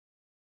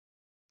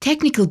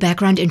Technical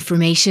background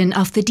information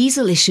of the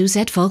diesel issues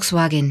at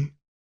Volkswagen.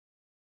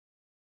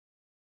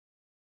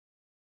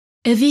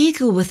 A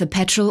vehicle with a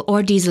petrol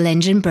or diesel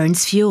engine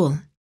burns fuel.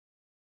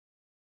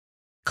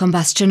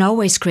 Combustion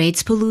always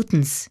creates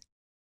pollutants.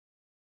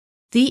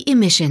 The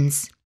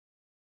emissions.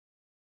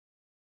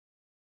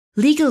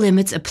 Legal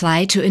limits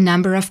apply to a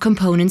number of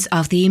components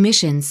of the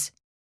emissions.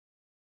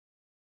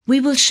 We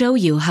will show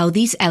you how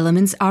these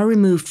elements are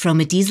removed from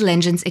a diesel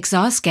engine's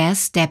exhaust gas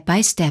step by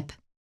step.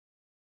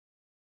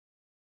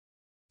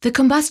 The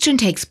combustion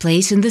takes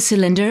place in the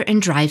cylinder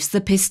and drives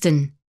the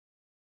piston.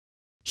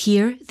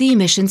 Here, the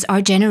emissions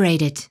are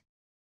generated.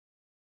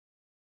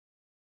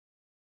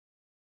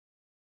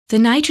 The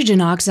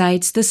nitrogen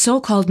oxides, the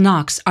so-called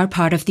NOx, are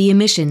part of the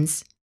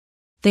emissions.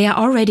 They are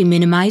already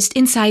minimized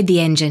inside the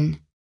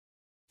engine.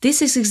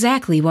 This is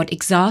exactly what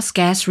exhaust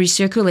gas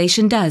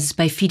recirculation does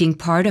by feeding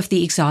part of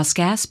the exhaust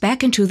gas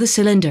back into the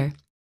cylinder.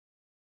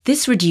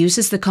 This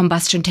reduces the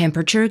combustion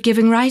temperature,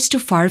 giving rise to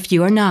far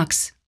fewer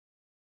NOx.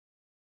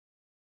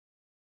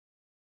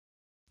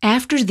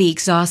 After the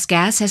exhaust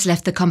gas has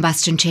left the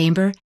combustion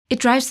chamber, it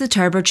drives the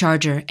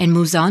turbocharger and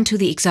moves on to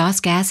the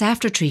exhaust gas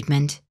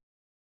aftertreatment.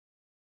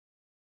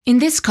 In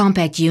this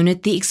compact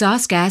unit, the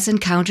exhaust gas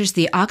encounters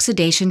the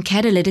oxidation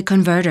catalytic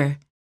converter.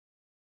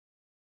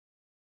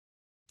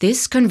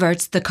 This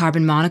converts the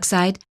carbon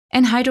monoxide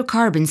and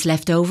hydrocarbons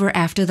left over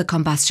after the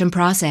combustion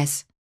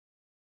process.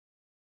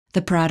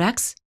 The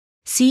products: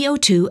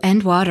 CO2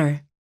 and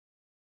water.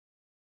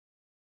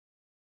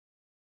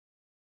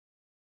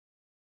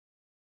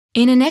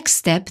 In a next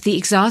step, the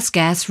exhaust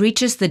gas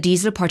reaches the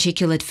diesel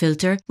particulate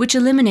filter, which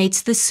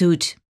eliminates the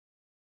soot.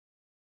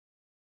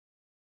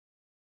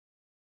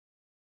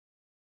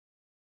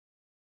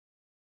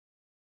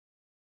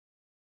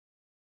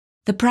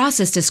 The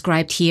process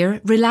described here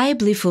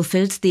reliably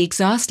fulfills the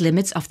exhaust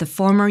limits of the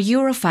former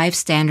Euro 5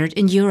 standard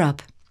in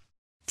Europe.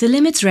 The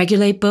limits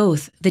regulate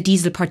both the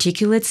diesel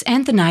particulates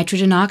and the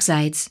nitrogen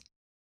oxides.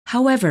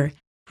 However,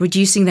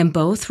 reducing them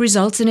both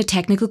results in a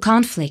technical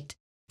conflict,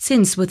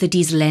 since with the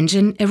diesel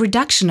engine, a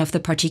reduction of the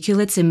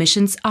particulates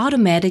emissions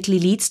automatically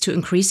leads to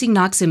increasing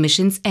NOx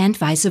emissions and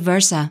vice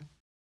versa.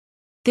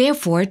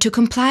 Therefore, to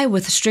comply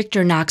with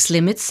stricter NOx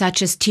limits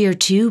such as Tier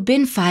 2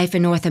 Bin 5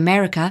 in North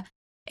America,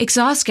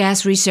 exhaust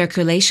gas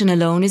recirculation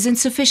alone is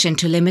insufficient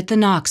to limit the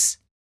NOx.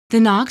 The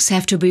NOx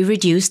have to be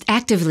reduced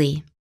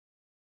actively.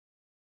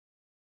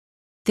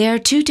 There are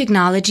two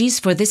technologies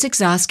for this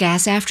exhaust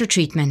gas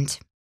aftertreatment.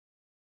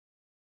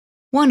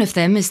 One of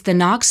them is the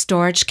NOx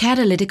storage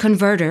catalytic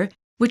converter,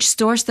 which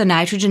stores the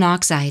nitrogen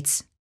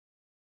oxides.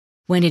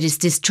 When it is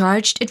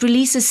discharged, it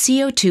releases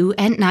CO2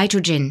 and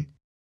nitrogen,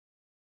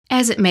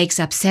 as it makes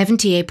up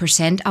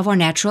 78% of our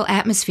natural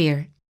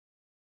atmosphere.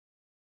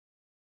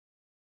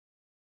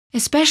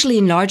 Especially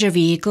in larger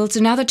vehicles,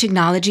 another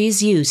technology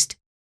is used,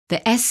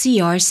 the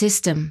SCR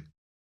system.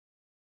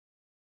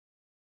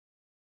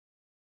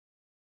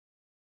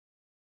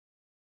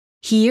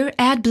 Here,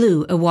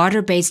 AdBlue, a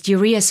water-based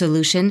urea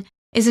solution,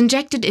 is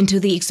injected into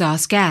the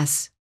exhaust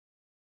gas.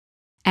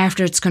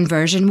 After its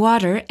conversion,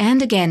 water and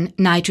again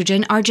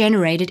nitrogen are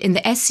generated in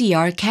the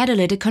SCR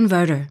catalytic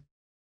converter.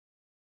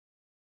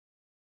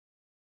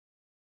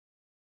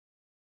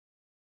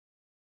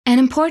 An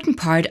important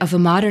part of a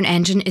modern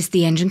engine is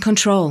the engine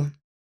control.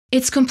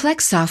 Its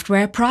complex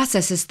software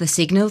processes the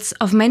signals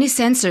of many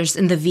sensors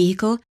in the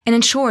vehicle and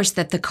ensures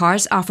that the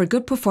cars offer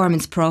good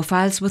performance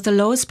profiles with the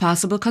lowest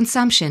possible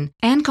consumption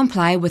and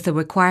comply with the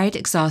required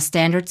exhaust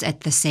standards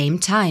at the same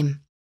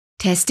time.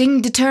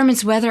 Testing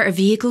determines whether a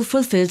vehicle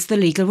fulfills the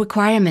legal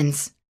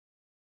requirements.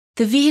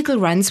 The vehicle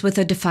runs with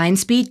a defined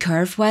speed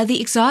curve while the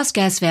exhaust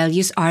gas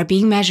values are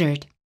being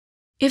measured.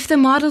 If the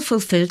model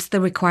fulfills the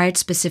required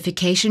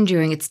specification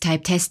during its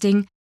type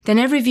testing, then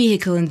every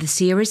vehicle in the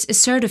series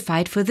is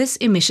certified for this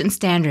emission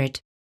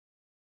standard.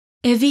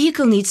 A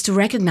vehicle needs to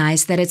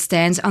recognize that it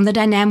stands on the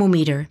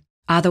dynamometer,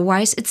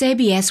 otherwise its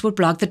ABS would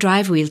block the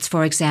drive wheels,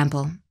 for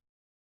example.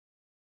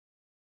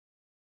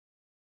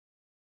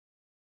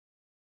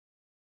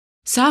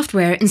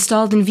 Software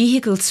installed in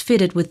vehicles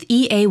fitted with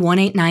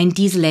EA189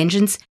 diesel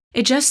engines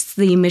adjusts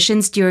the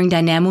emissions during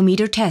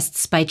dynamometer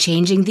tests by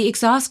changing the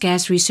exhaust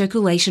gas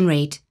recirculation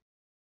rate.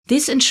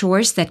 This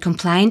ensures that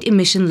compliant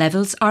emission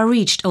levels are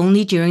reached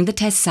only during the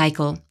test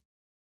cycle.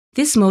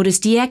 This mode is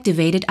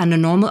deactivated under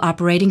normal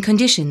operating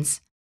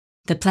conditions.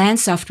 The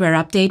planned software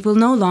update will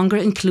no longer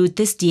include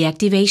this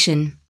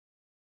deactivation.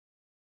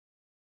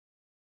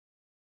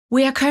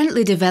 We are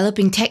currently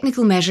developing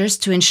technical measures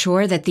to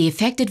ensure that the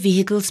affected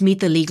vehicles meet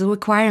the legal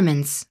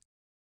requirements.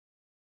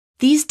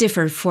 These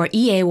differ for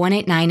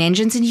EA189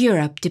 engines in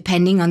Europe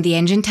depending on the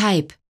engine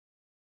type.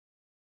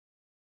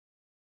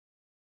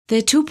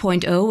 The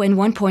 2.0 and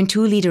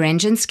 1.2-liter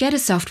engines get a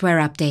software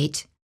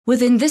update.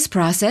 Within this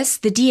process,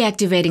 the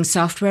deactivating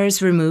software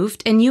is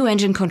removed and new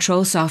engine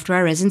control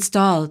software is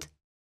installed.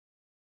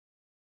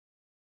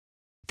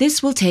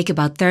 This will take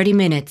about 30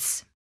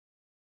 minutes.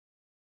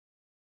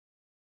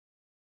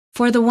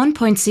 For the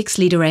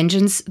 1.6-liter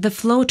engines, the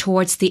flow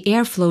towards the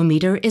airflow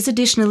meter is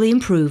additionally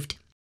improved.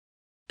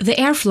 The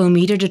airflow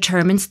meter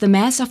determines the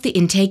mass of the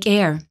intake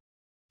air.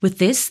 With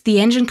this, the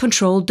engine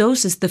control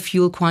doses the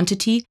fuel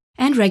quantity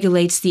and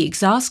regulates the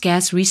exhaust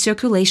gas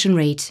recirculation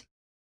rate.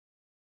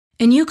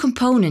 A new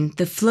component,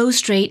 the flow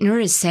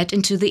straightener, is set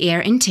into the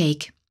air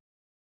intake.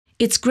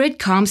 Its grid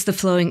calms the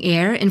flowing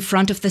air in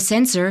front of the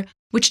sensor,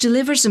 which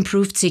delivers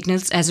improved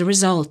signals as a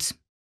result.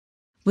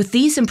 With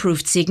these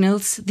improved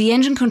signals, the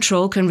engine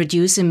control can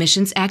reduce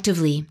emissions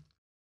actively.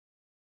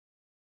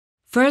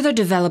 Further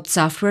developed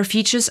software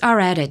features are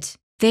added.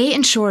 They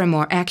ensure a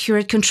more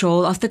accurate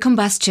control of the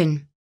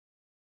combustion.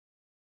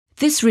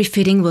 This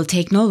refitting will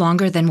take no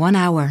longer than 1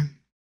 hour.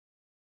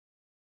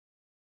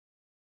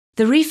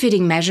 The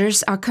refitting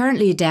measures are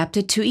currently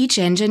adapted to each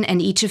engine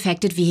and each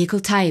affected vehicle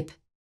type.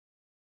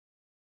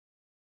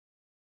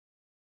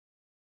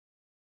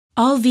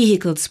 All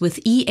vehicles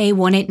with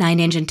EA189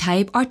 engine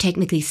type are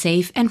technically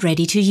safe and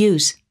ready to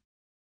use.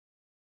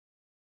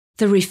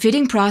 The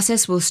refitting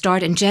process will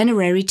start in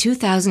January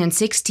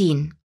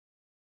 2016.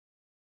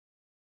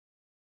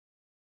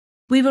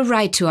 We will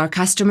write to our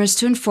customers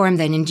to inform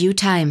them in due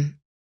time.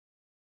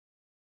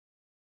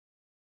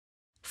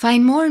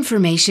 Find more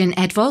information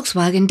at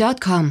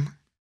Volkswagen.com.